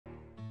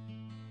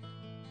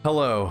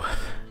Hello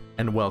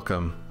and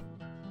welcome.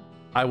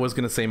 I was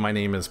gonna say my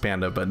name is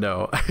Panda, but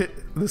no,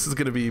 this is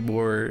gonna be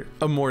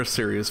a more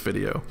serious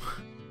video.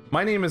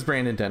 My name is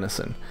Brandon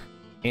Dennison,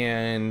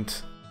 and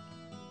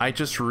I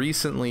just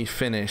recently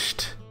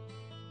finished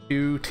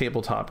 2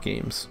 tabletop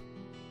games.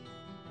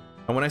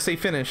 And when I say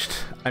finished,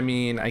 I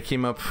mean I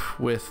came up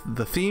with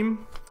the themes.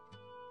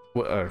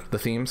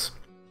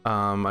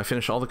 I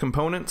finished all the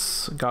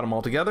components, got them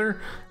all together,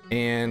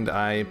 and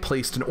I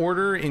placed an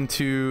order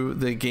into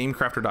the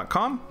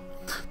gamecrafter.com.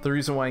 The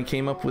reason why I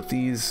came up with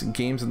these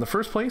games in the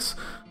first place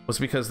was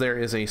because there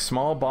is a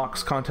small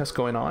box contest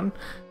going on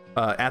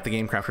at the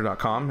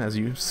gamecrafter.com, as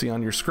you see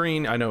on your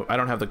screen. I know I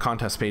don't have the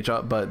contest page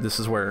up, but this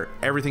is where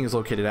everything is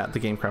located at, the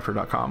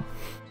gamecrafter.com.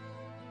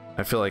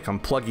 I feel like I'm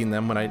plugging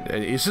them when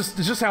it's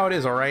just how it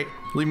is, all right?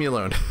 Leave me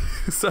alone.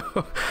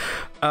 So,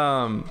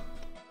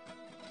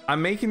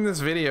 I'm making this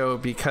video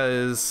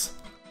because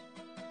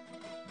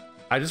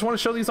I just want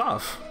to show these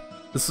off.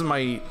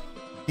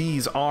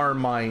 These are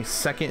my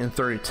second and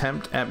third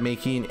attempt at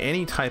making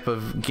any type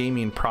of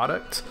gaming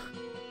product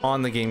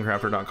on the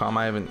gamecrafter.com.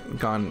 I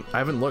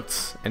haven't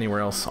looked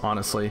anywhere else,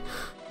 honestly.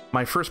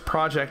 My first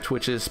project,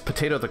 which is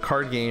Potato the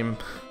card game,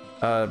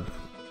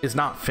 is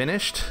not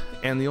finished,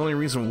 and the only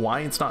reason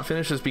why it's not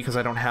finished is because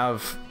I don't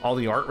have all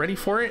the art ready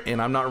for it,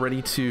 and I'm not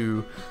ready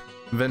to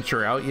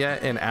venture out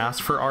yet and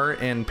ask for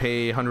art and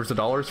pay hundreds of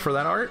dollars for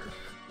that art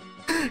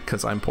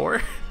because I'm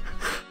poor.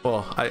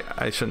 Well,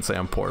 I shouldn't say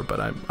I'm poor,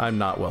 but I'm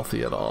not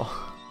wealthy at all.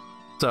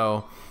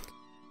 So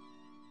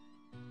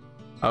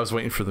I was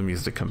waiting for the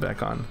music to come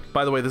back on.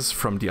 By the way, this is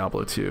from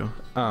Diablo 2.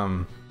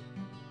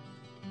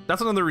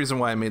 That's another reason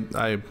why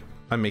I'm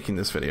making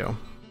this video,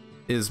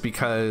 is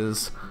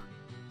because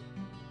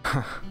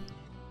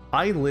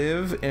I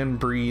live and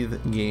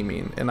breathe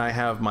gaming, and I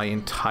have my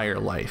entire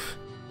life.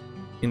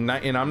 And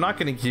I'm not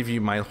going to give you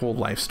my whole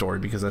life story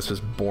because that's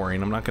just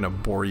boring. I'm not going to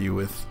bore you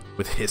with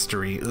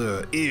history.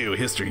 Ugh, ew,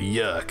 history,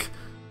 yuck.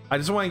 I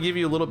just want to give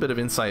you a little bit of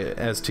insight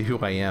as to who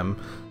I am,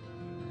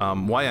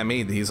 why I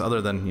made these,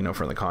 other than, you know,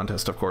 for the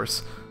contest, of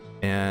course,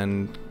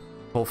 and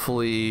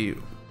hopefully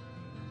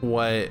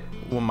what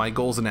my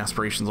goals and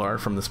aspirations are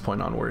from this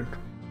point onward.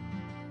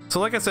 So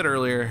like I said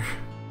earlier,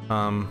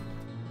 I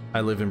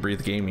live and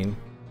breathe gaming.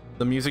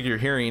 The music you're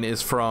hearing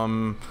is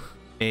from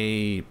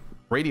a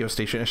radio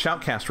station, a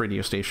shoutcast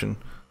radio station.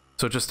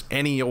 So just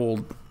any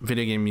old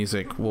video game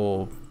music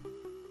will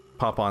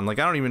pop on. Like,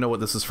 I don't even know what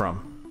this is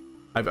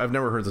from. I've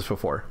never heard this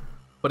before,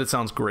 but it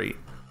sounds great.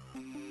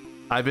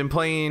 I've been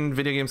playing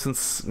video games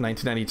since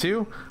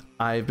 1992.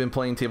 I've been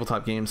playing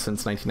tabletop games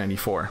since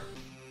 1994.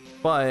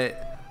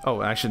 But,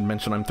 oh, I should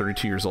mention I'm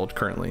 32 years old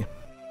currently.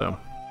 So,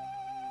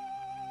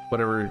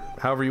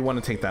 however you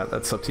want to take that,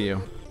 that's up to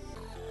you.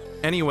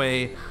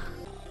 Anyway,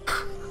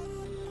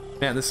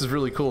 man, this is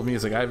really cool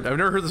music. I've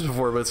never heard this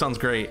before, but it sounds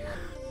great.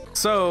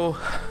 So,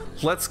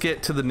 let's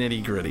get to the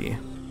nitty-gritty.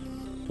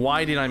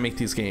 Why did I make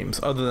these games,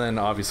 other than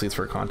obviously it's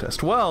for a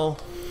contest? Well,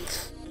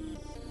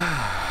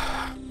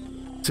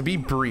 to be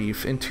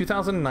brief, in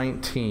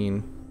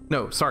 2018,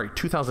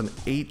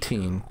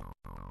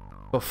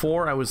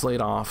 before I was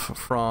laid off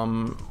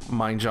from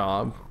my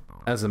job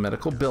as a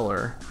medical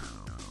biller,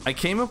 I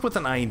came up with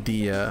an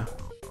idea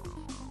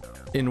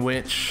in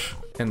which,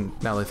 and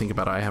now that I think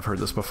about it, I have heard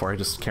this before, I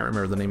just can't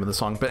remember the name of the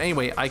song. But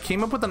anyway, I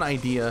came up with an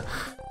idea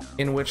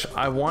in which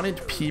I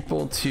wanted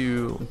people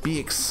to be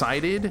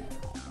excited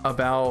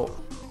about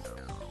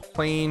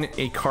playing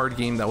a card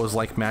game that was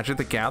like Magic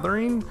the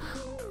Gathering,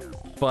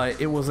 but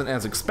it wasn't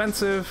as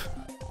expensive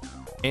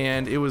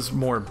and it was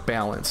more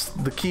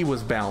balanced. The key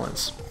was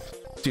balance.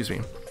 Excuse me.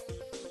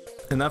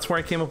 And that's where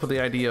I came up with the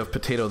idea of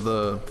Potato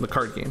the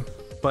card game.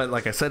 But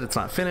like I said, it's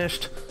not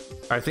finished.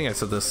 I think I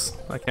said this,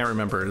 I can't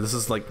remember. This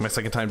is like my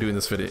second time doing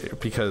this video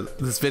because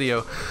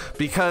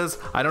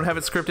I don't have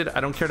it scripted. I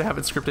don't care to have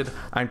it scripted.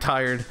 I'm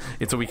tired.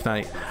 It's a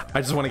weeknight.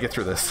 I just want to get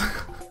through this.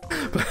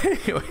 But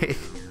anyway,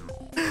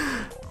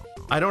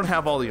 I don't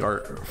have all the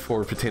art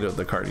for Potato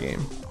the card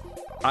game.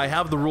 I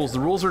have the rules. The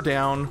rules are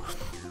down.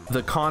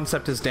 The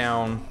concept is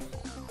down.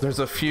 There's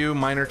a few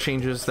minor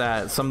changes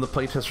that some of the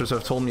playtesters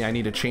have told me I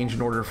need to change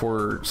in order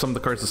for some of the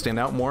cards to stand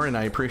out more, and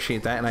I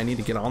appreciate that, and I need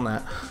to get on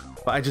that.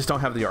 But I just don't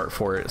have the art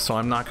for it, so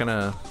I'm not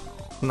gonna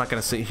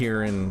sit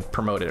here and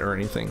promote it or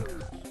anything.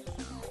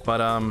 But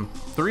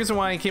the reason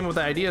why I came up with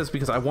the idea is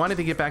because I wanted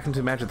to get back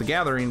into Magic the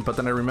Gathering, but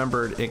then I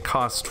remembered it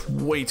costs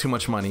way too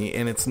much money,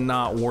 and it's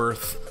not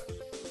worth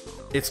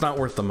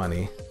the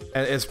money.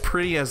 As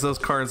pretty as those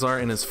cards are,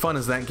 and as fun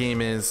as that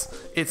game is,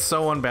 it's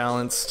so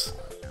unbalanced,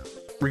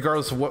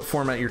 regardless of what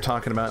format you're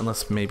talking about,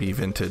 unless maybe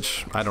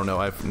vintage. I don't know.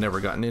 I've never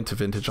gotten into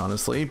vintage,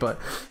 honestly, but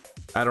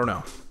I don't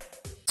know.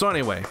 So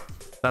anyway,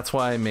 that's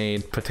why I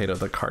made Potato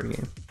the card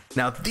game.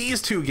 Now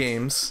these 2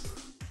 games,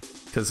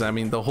 because I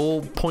mean the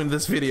whole point of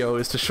this video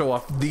is to show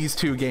off these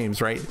 2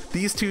 games, right?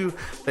 These 2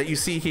 that you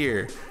see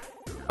here.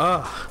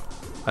 I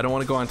don't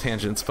want to go on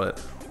tangents,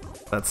 but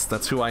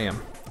that's who I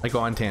am. I go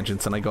on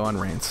tangents and I go on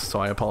rants, so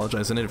I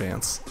apologize in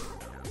advance.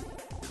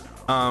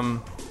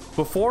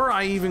 Before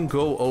I even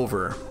go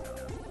over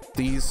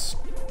these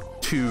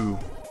 2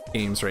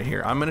 games right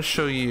here. I'm going to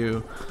show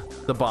you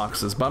the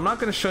boxes, but I'm not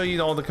going to show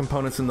you all the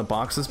components in the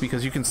boxes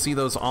because you can see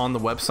those on the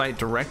website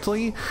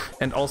directly,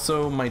 and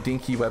also my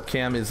dinky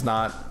webcam is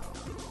not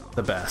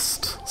the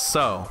best.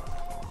 So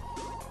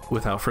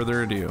without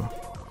further ado,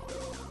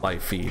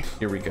 live feed,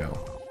 here we go.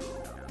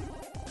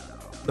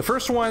 The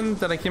first one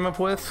that I came up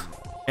with,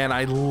 and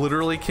I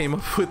literally came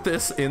up with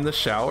this in the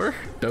shower,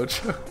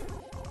 dojo.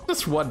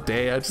 Just one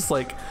day, I just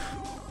like,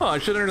 oh, I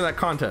should enter that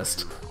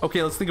contest.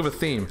 Okay, let's think of a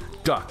theme.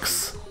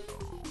 Ducks.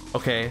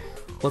 Okay,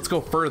 let's go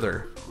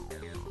further.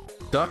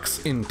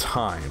 Ducks in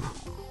time.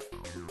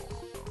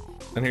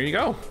 And here you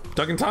go,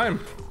 duck in time.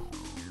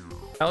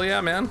 Hell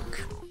yeah, man.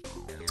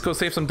 Let's go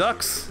save some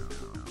ducks.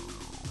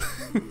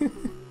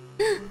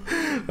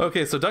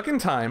 Okay, so Duck in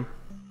Time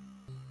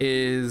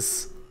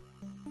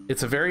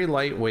it's a very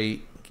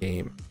lightweight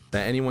game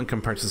that anyone can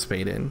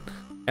participate in.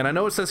 And I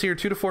know it says here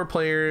 2 to 4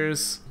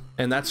 players,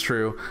 and that's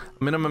true.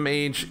 Minimum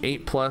age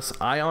 8+.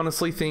 I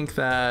honestly think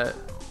that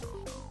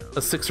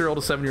a 6-year-old,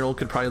 a 7-year-old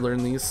could probably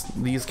learn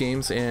these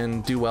games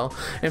and do well.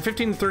 And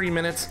 15 to 30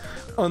 minutes,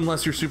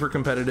 unless you're super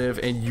competitive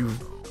and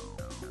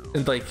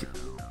like,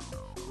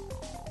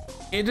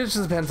 it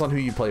just depends on who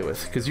you play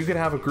with, because you could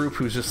have a group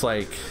who's just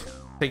like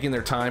taking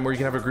their time, or you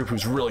can have a group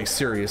who's really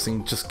serious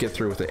and just get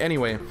through with it.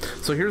 Anyway,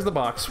 so here's the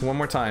box one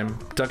more time.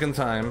 Duck in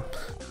Time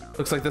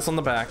looks like this on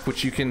the back,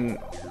 which you can,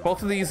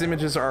 both of these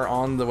images are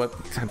on the web,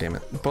 god damn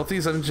it, both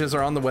these images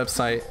are on the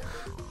website,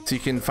 so you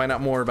can find out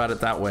more about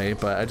it that way.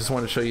 But I just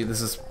want to show you,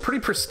 this is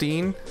pretty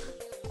pristine.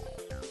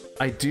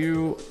 I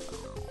do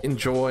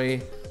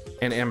enjoy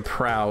and am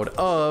proud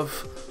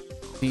of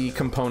the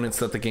components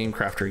that the Game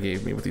Crafter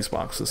gave me with these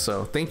boxes,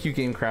 so thank you,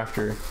 Game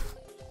Crafter.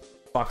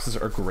 Boxes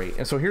are great.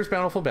 And so here's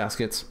Bountiful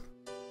Baskets.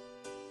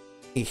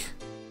 There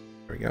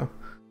we go.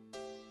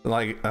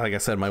 Like I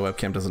said, my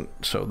webcam doesn't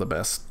show the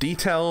best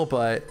detail,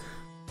 but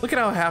look at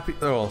how happy,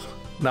 oh,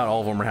 not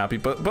all of them are happy,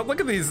 but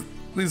look at these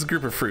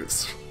group of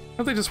fruits.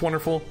 Aren't they just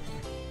wonderful?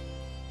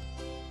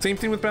 Same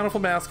thing with Bountiful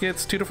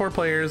Baskets, 2 to 4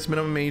 players,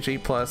 minimum age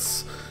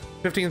 8+,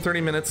 15 to 30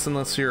 minutes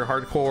unless you're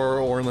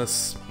hardcore, or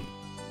unless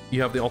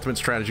you have the ultimate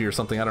strategy or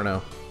something, I don't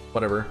know,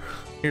 whatever.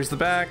 Here's the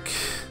back,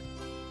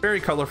 very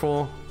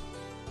colorful.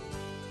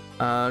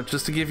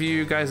 Just to give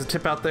you guys a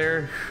tip out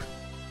there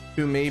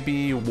who may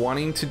be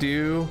wanting to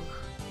do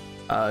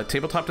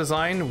tabletop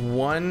design,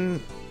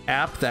 one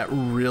app that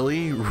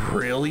really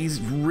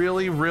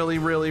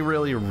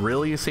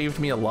saved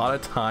me a lot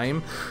of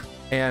time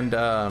and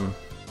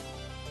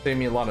saved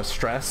me a lot of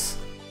stress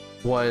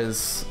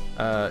was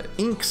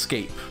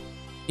Inkscape.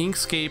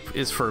 Inkscape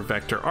is for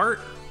vector art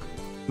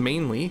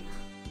mainly,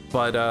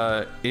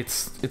 but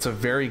it's a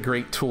very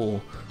great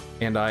tool,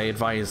 and I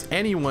advise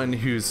anyone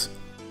who's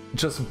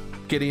just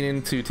getting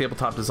into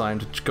tabletop design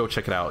to go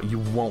check it out. You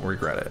won't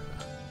regret it.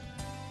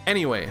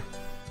 Anyway,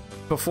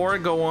 before I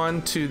go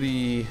on to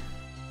the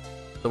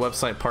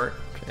website part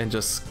and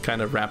just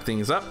kind of wrap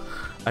things up,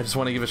 I just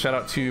want to give a shout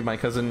out to my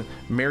cousin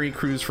Mary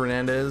Cruz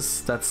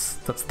Fernandez. That's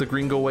the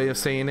gringo way of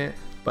saying it,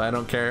 but I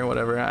don't care,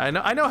 whatever. I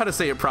know how to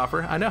say it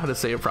proper.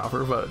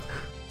 But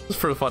just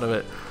for the fun of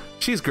it,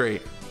 she's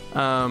great.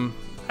 I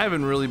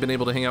haven't really been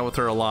able to hang out with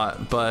her a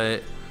lot,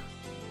 but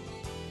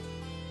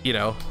you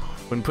know,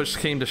 when push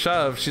came to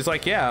shove, she's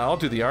like, yeah, I'll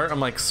do the art. I'm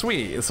like,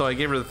 sweet. So I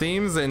gave her the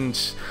themes, and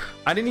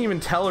I didn't even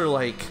tell her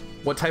like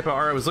what type of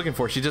art I was looking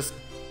for. She just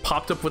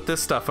popped up with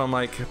this stuff. I'm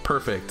like,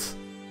 perfect.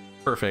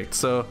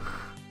 So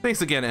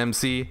thanks again,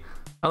 MC.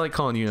 I like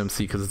calling you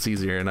MC because it's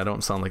easier and I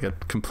don't sound like a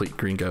complete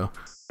gringo.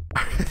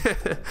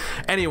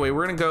 Anyway,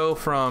 we're gonna go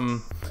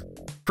from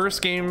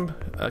first game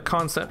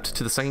concept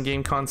to the second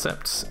game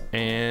concept,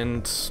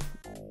 and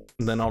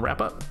then I'll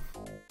wrap up.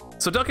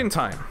 So Duck in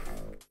Time.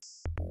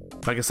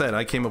 Like I said,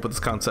 I came up with this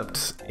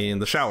concept in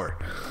the shower,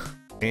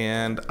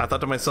 and I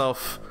thought to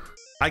myself,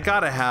 I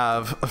gotta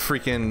have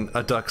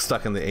a duck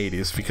stuck in the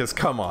 80s, because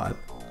come on,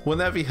 wouldn't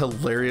that be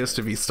hilarious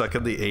to be stuck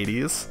in the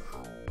 80s?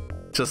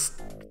 Just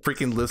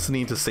freaking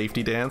listening to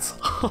Safety Dance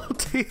all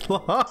day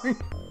long.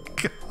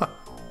 God.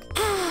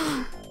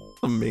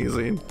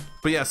 Amazing.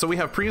 But yeah, so we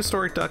have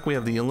prehistoric duck, we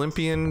have the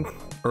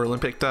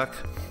Olympic duck,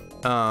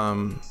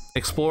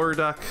 explorer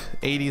duck,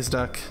 80s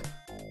duck,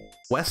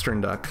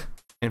 western duck,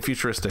 and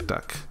futuristic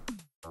duck.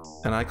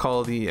 And I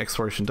call the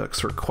exploration duck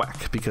Sir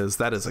Quack because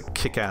that is a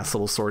kick-ass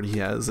little sword he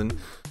has, and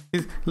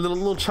he's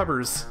little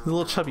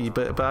chubby,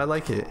 but I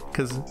like it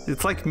because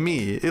it's like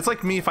me. It's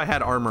like me if I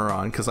had armor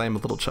on, because I am a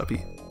little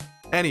chubby.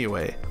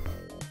 Anyway,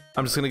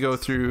 I'm just gonna go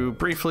through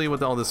briefly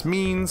what all this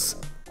means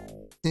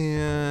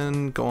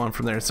and go on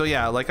from there. So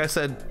yeah, like I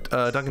said,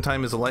 Duck in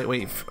Time is a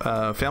lightweight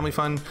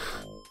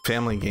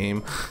family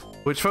game,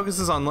 which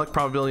focuses on luck,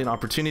 probability, and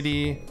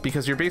opportunity,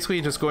 because you're basically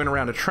just going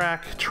around a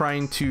track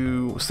trying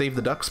to save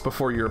the ducks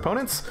before your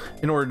opponents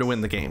in order to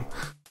win the game.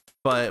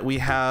 But we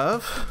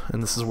have,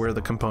 and this is where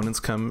the components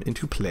come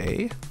into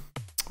play.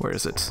 Where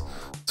is it?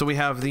 So we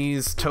have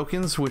these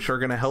tokens, which are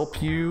going to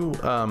help you,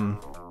 I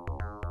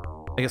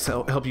guess,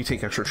 help you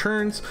take extra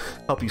turns,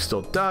 help you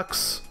steal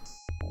ducks.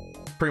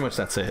 Pretty much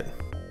that's it,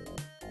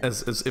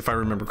 as if I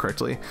remember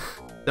correctly.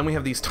 Then we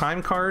have these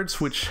time cards,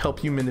 which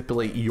help you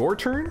manipulate your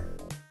turn,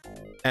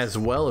 as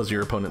well as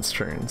your opponent's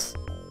turns,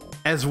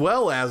 as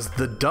well as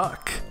the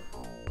duck,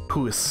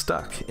 who is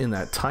stuck in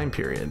that time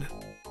period.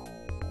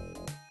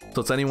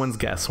 So it's anyone's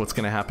guess what's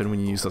going to happen when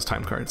you use those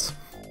time cards.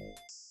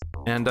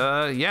 And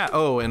yeah,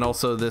 oh, and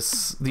also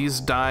these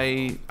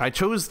die, I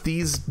chose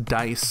these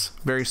dice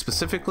very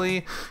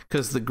specifically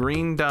because the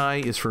green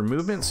die is for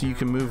movement, so you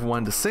can move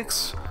 1 to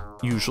 6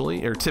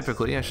 usually, or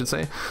typically I should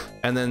say,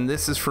 and then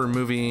this is for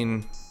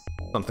moving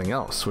something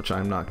else, which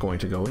I'm not going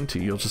to go into.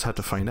 You'll just have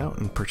to find out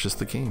and purchase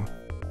the game.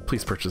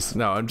 Please purchase.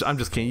 No, I'm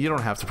just kidding. You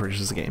don't have to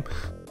purchase the game.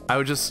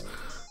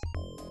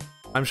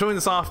 I'm showing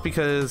this off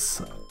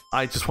because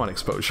I just want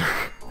exposure.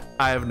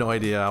 I have no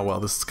idea how well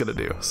this is gonna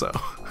do, so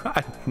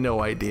I have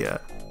no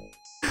idea.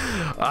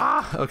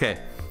 Okay,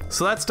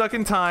 so that's Duck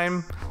in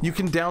Time. You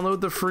can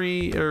download the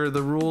free or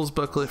the rules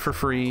booklet for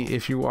free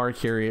if you are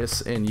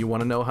curious and you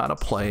want to know how to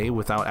play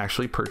without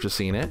actually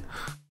purchasing it.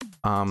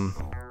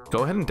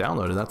 Go ahead and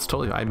download it. That's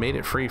totally, I made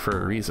it free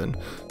for a reason.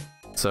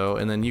 So,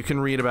 and then you can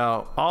read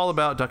all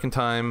about Duck in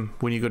Time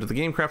when you go to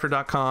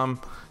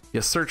thegamecrafter.com.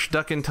 You search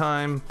Duck in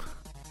Time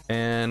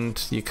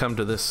and you come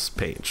to this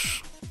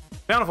page.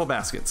 Bountiful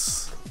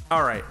Baskets.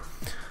 All right,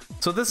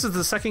 so this is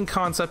the second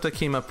concept I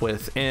came up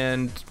with,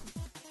 and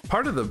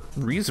part of the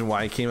reason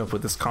why I came up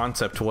with this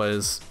concept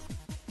was,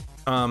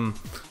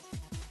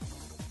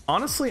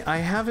 honestly, I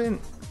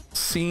haven't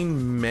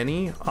seen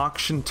many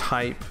auction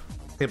type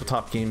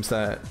tabletop games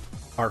that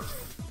are,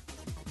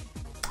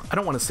 I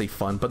don't want to say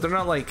fun, but they're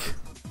not like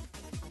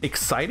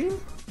exciting.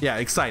 Yeah,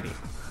 exciting.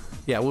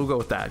 Yeah, we'll go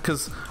with that,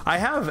 because I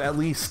have at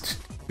least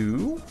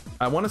two.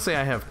 I want to say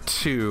I have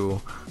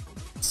two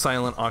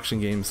silent auction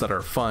games that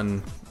are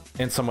fun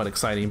and somewhat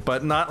exciting,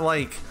 but not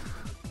like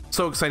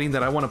so exciting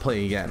that I want to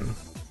play again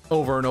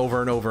over and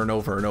over and over and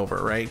over and over,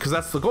 right? Because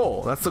that's the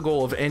goal. That's the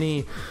goal of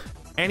any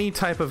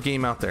type of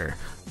game out there.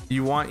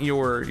 You want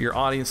your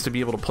audience to be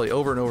able to play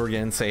over and over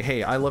again and say,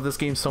 hey, I love this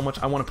game so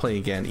much, I want to play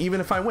again.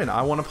 Even if I win,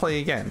 I want to play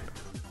again.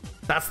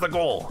 That's the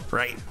goal,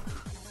 right?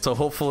 So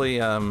hopefully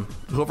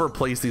whoever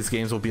plays these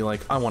games will be like,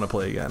 I want to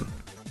play again.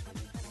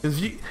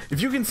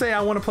 If you can say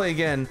I want to play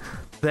again,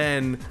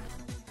 then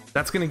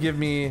that's going to give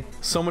me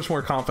so much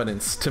more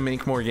confidence to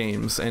make more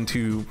games and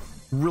to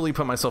really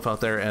put myself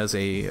out there as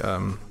a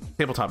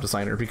tabletop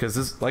designer, because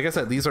this, like I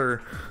said, these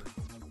are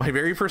my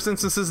very first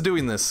instances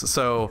doing this,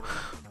 so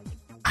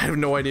I have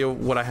no idea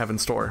what I have in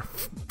store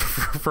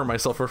for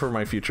myself or for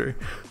my future.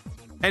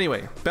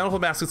 Anyway, Bountiful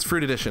Baskets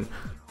Fruit Edition.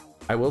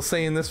 I will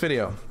say in this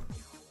video,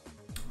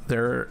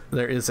 there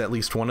is at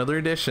least one other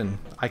edition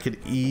I could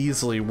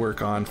easily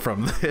work on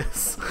from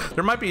this.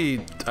 There might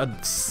be a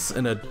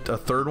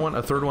third one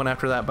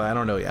after that, but I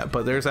don't know yet.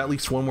 But there's at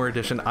least one more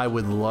edition I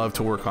would love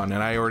to work on,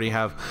 and I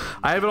have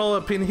it all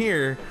up in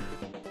here.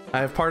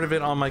 I have part of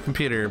it on my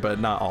computer, but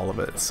not all of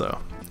it. So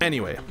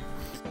anyway,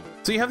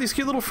 so you have these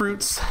cute little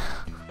fruits,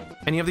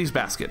 and you have these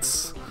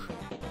baskets.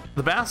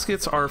 The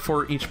baskets are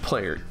for each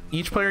player.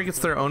 Each player gets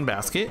their own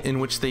basket in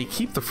which they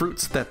keep the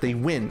fruits that they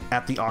win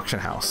at the auction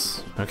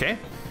house. Okay?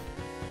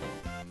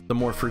 The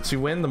more fruits you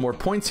win, the more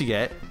points you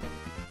get.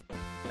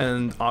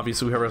 And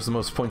obviously whoever has the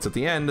most points at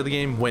the end of the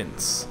game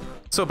wins.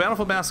 So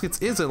Bountiful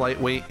Baskets is a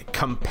lightweight,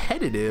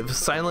 competitive,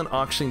 silent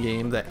auction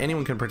game that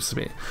anyone can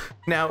participate in.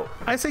 Now,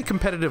 I say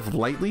competitive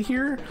lightly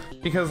here,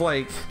 because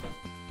like,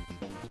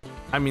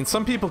 I mean,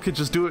 some people could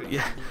just do it.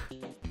 Yeah.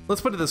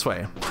 Let's put it this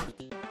way.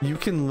 You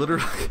can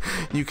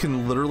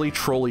literally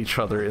troll each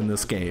other in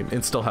this game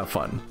and still have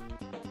fun.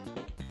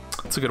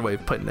 It's a good way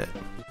of putting it.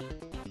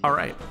 All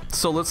right,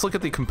 so let's look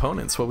at the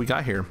components, what we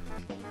got here.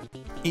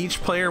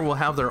 Each player will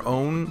have their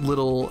own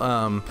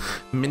little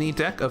mini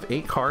deck of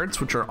 8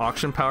 cards, which are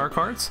auction power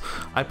cards.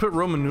 I put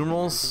Roman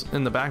numerals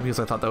in the back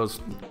because I thought that was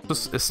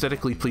just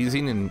aesthetically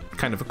pleasing and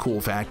kind of a cool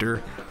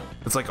factor.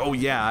 It's like, oh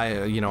yeah,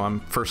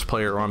 I'm first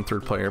player or I'm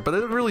third player, but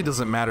it really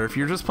doesn't matter. If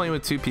you're just playing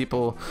with 2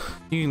 people,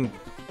 you can,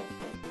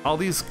 all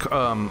these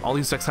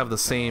decks have the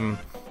same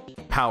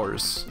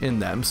powers in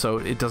them, so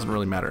it doesn't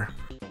really matter.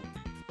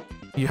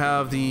 You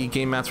have the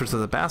game masters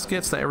of the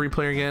baskets that every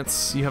player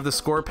gets. You have the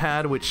score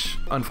pad, which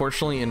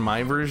unfortunately in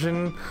my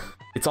version,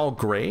 it's all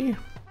gray.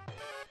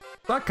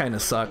 That kind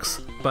of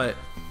sucks, but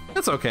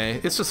it's okay.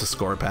 It's just a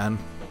score pad.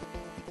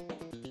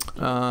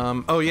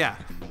 Oh yeah,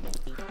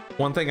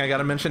 one thing I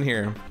gotta mention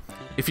here.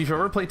 If you've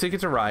ever played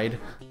Ticket to Ride,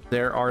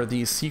 there are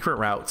these secret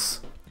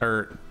routes,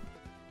 or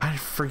I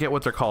forget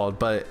what they're called,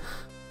 but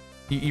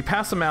you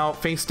pass them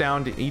out face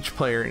down to each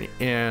player,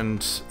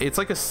 and it's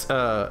like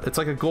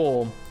a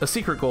goal, a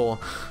secret goal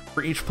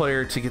for each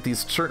player to get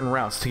these certain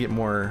routes to get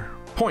more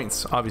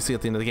points, obviously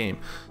at the end of the game.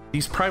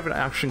 These private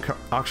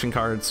auction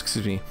cards,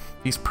 excuse me,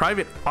 these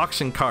private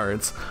auction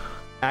cards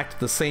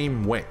act the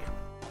same way.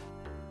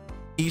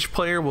 Each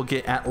player will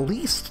get at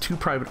least 2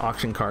 private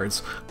auction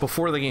cards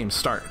before the game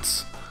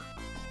starts,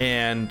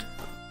 and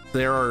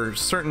there are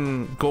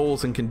certain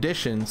goals and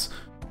conditions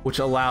which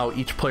allow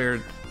each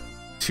player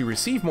to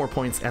receive more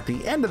points at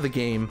the end of the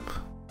game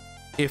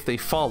if they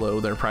follow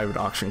their private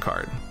auction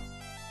card.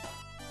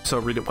 So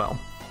read it well.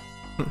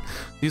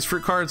 These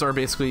fruit cards are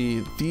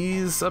basically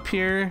these up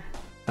here.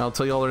 I'll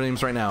tell you all their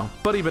names right now.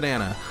 Buddy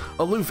Banana,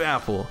 Aloof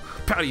Apple,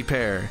 Pouty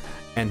Pear,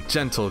 and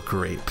Gentle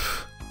Grape.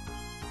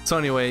 So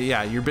anyway,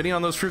 yeah, you're bidding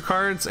on those fruit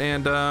cards,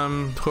 and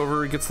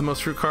whoever gets the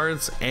most fruit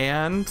cards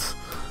and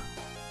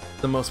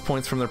the most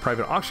points from their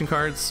private auction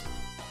cards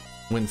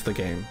wins the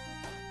game.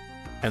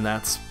 And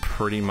that's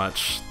pretty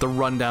much the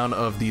rundown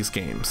of these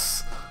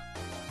games.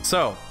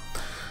 So,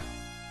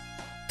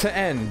 to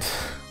end,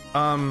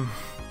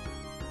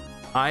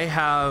 I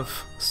have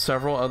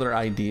several other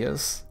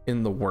ideas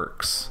in the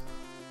works.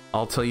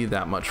 I'll tell you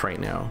that much right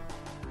now.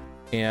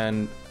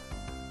 And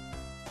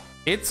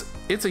it's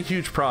a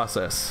huge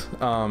process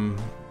to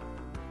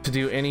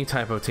do any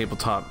type of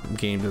tabletop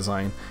game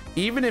design.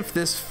 Even if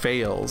this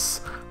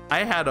fails,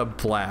 I had a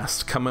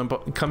blast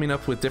coming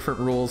up with different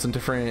rules and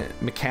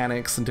different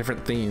mechanics and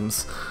different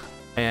themes.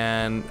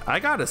 And I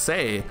gotta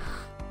say,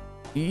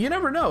 you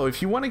never know.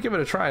 If you want to give it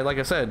a try, like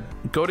I said,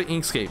 go to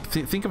Inkscape,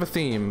 think of a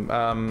theme,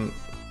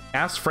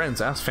 ask friends,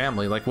 ask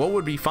family, like what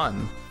would be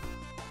fun.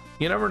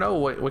 You never know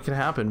what can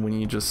happen when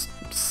you just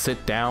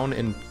sit down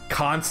and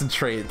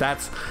concentrate.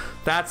 That's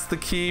the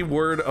key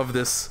word of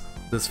this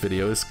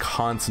video, is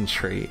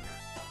concentrate.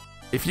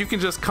 If you can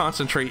just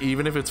concentrate,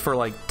 even if it's for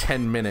like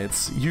 10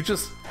 minutes, you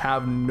just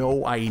have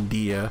no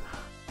idea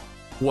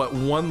what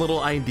one little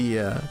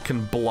idea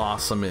can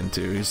blossom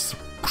into. Just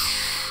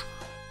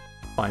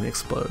fine,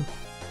 explode.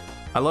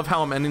 I love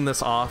how I'm ending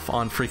this off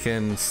on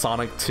freaking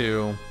Sonic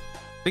 2.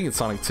 I think it's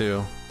Sonic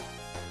 2.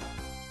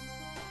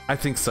 I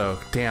think so.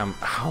 Damn.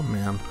 Oh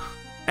man.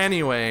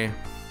 Anyway,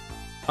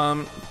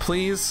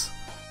 please,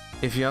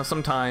 if you have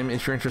some time,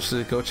 if you're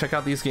interested, go check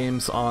out these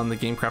games on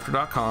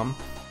thegamecrafter.com.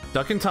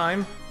 Duck in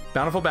Time,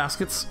 Bountiful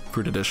Baskets,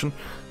 Fruit Edition,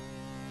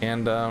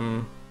 and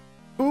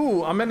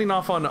ooh, I'm ending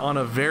off on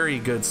a very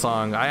good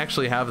song. I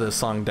actually have this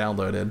song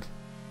downloaded.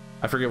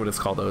 I forget what it's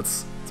called though.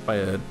 It's by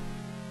a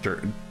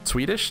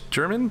Swedish,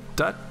 German,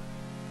 Dutch,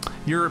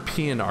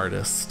 European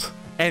artist.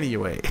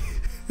 Anyway.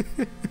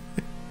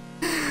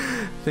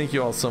 Thank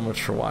you all so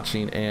much for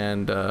watching,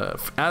 and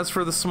as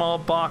for the small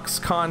box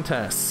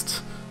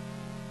contest,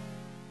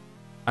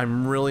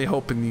 I'm really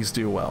hoping these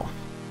do well.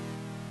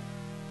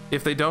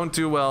 If they don't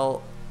do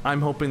well, I'm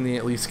hoping they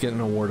at least get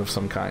an award of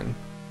some kind.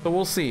 But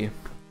we'll see,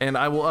 and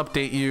I will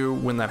update you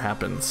when that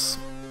happens.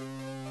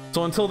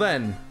 So until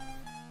then,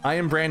 I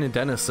am Brandon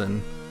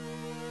Dennison,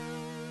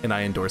 and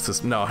I endorse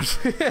this. No,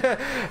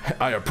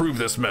 I approve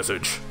this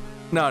message.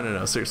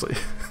 No, seriously.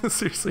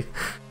 Seriously.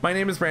 My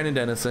name is Brandon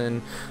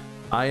Dennison.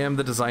 I am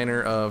the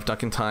designer of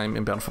Duck in Time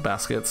and Bountiful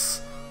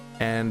Baskets,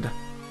 and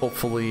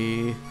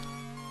hopefully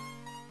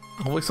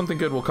something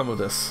good will come of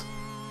this.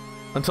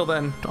 Until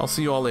then, I'll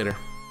see you all later.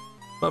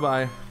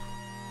 Bye-bye.